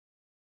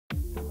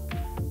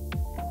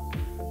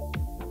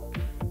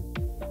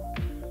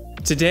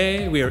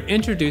Today, we are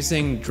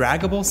introducing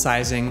Draggable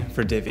Sizing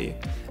for Divi.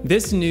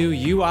 This new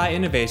UI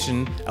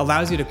innovation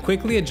allows you to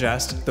quickly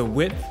adjust the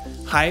width,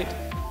 height,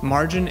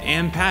 margin,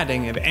 and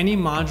padding of any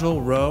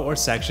module, row, or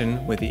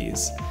section with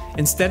ease.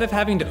 Instead of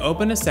having to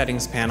open a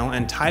settings panel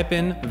and type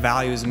in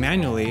values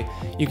manually,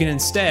 you can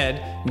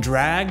instead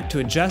drag to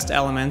adjust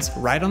elements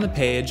right on the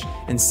page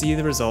and see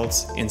the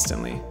results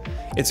instantly.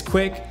 It's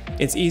quick,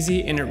 it's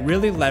easy, and it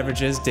really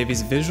leverages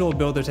Divi's Visual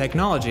Builder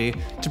technology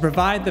to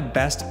provide the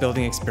best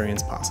building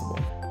experience possible.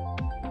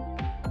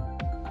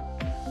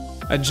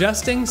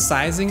 Adjusting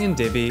sizing in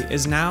Divi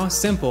is now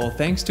simple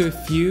thanks to a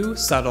few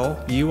subtle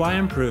UI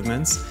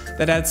improvements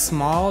that add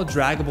small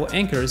draggable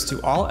anchors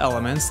to all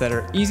elements that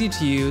are easy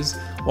to use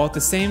while at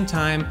the same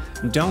time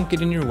don't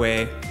get in your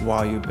way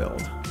while you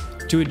build.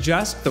 To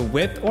adjust the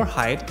width or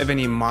height of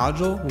any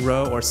module,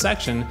 row, or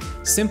section,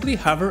 simply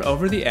hover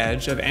over the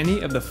edge of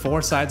any of the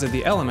four sides of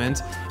the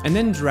element and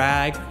then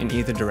drag in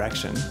either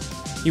direction.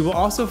 You will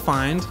also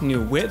find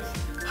new width,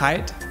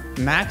 height,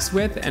 max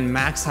width, and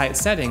max height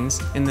settings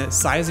in the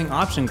sizing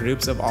option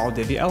groups of all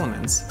Divi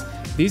elements.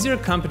 These are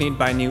accompanied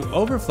by new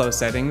overflow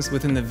settings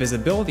within the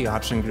visibility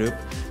option group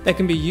that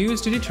can be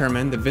used to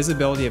determine the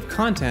visibility of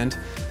content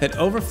that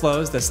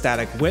overflows the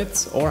static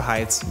widths or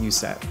heights you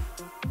set.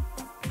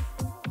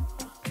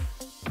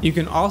 You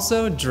can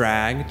also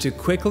drag to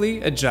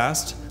quickly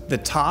adjust the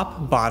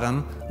top,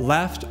 bottom,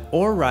 left,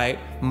 or right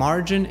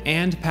margin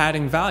and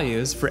padding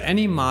values for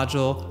any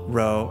module,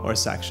 row, or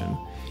section.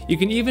 You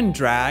can even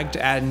drag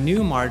to add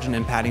new margin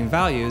and padding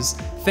values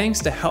thanks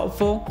to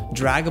helpful,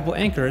 draggable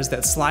anchors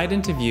that slide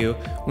into view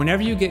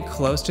whenever you get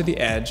close to the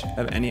edge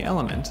of any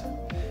element.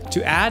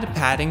 To add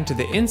padding to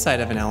the inside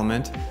of an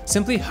element,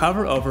 simply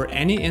hover over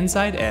any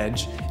inside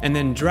edge and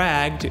then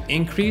drag to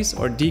increase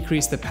or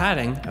decrease the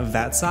padding of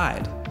that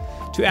side.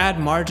 To add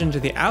margin to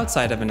the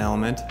outside of an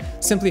element,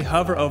 simply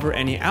hover over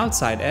any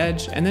outside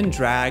edge and then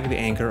drag the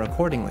anchor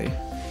accordingly.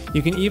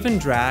 You can even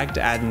drag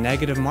to add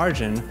negative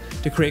margin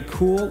to create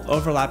cool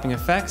overlapping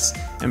effects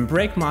and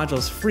break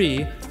modules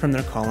free from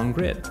their column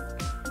grid.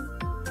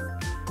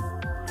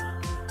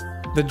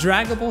 The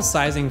draggable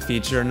sizing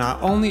feature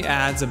not only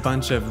adds a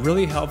bunch of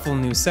really helpful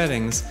new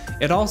settings,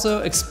 it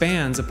also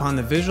expands upon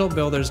the Visual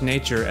Builder's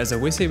nature as a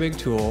WYSIWYG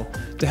tool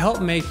to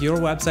help make your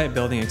website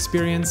building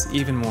experience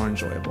even more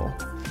enjoyable.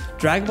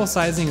 Draggable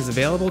sizing is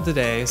available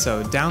today,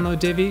 so download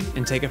Divi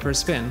and take it for a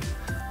spin.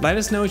 Let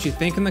us know what you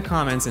think in the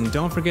comments, and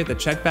don't forget to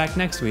check back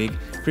next week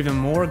for even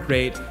more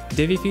great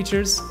Divi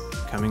features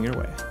coming your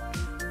way.